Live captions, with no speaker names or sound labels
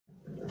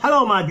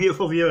Hello my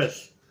beautiful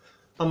viewers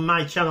on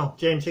my channel,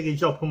 James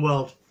Higgins Open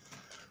World.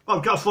 What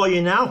I've got for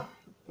you now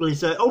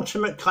is an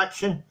ultimate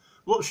collection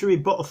luxury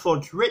butter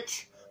fudge,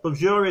 rich,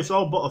 luxurious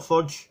old butter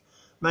fudge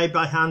made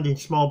by hand in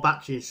small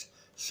batches,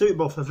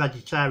 suitable for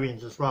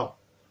vegetarians as well.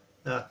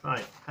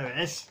 Right, here it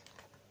is.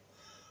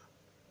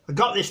 I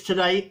got this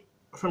today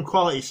from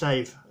Quality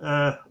Save,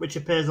 which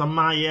appears on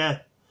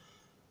my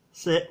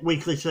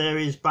weekly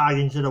series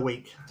Bargains of the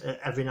Week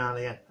every now and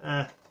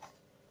again.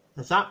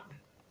 There's that.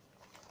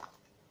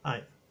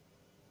 Right.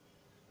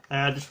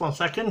 Just 1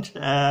 second.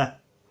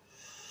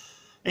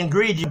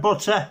 Ingredient: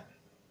 butter,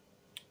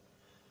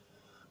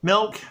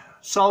 milk,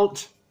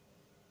 salt,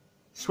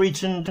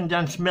 sweetened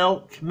condensed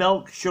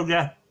milk,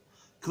 sugar,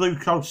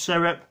 glucose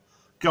syrup,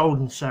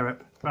 golden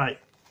syrup. Right.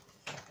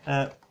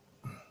 If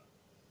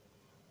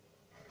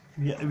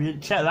you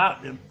check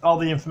that, all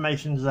the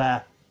information's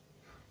there.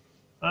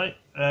 Right.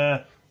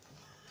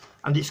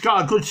 And it's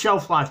got a good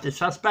shelf life. This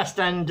has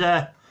best end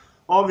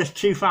August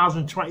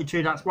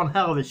 2022. That's one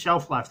hell of a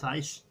shelf life, that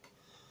is.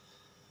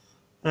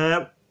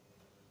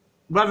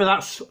 Whether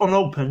that's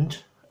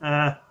unopened,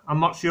 I'm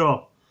not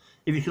sure.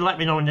 If you can let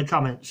me know in the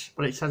comments.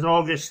 But it says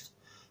August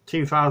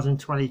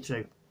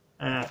 2022,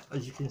 as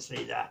you can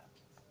see there.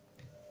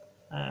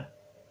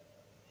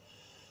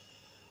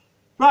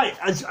 Right,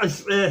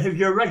 if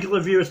you're regular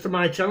viewers to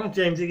my channel,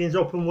 James Higgins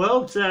Open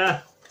World,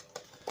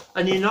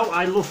 and you know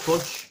I love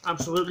fudge,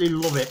 absolutely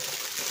love it.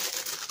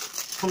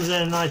 Comes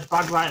in a nice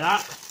bag like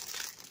that.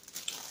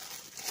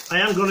 I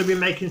am going to be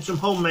making some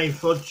homemade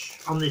fudge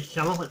on this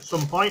channel at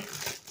some point.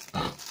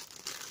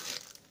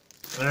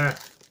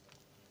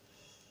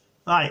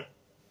 Right.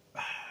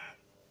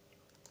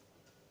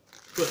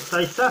 Good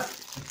taster.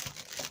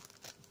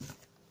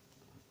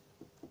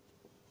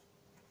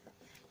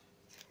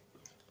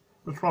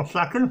 Just 1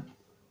 second.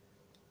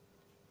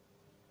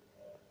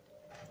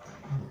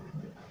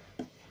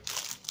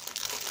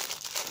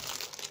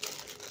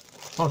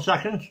 One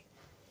second.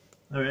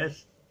 There it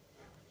is.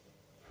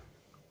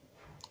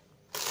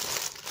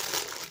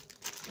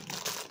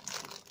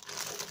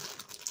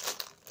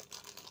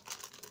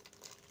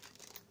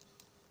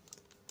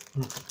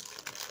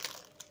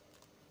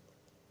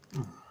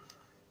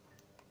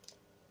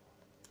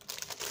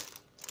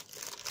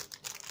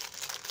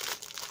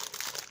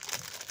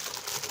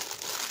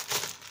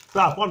 So,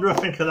 what do I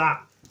think of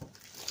that?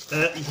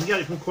 You can get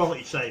it from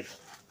Quality Save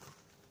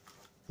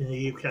in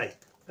the UK.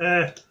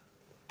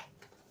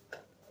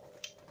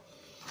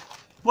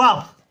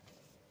 Well,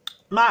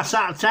 marks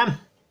out of 10.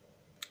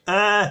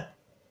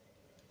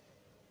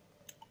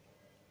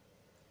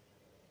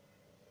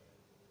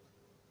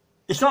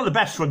 It's not the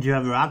best fudge you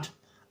ever had,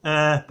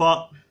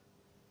 but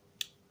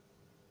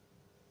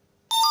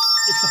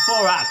it's a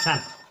 4 out of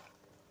 10.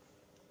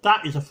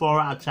 That is a 4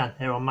 out of 10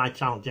 here on my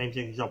channel, James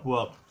Higgins Open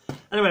World.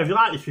 Anyway, if you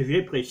like this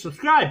review, please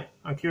subscribe.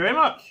 Thank you very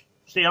much.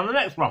 See you on the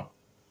next one.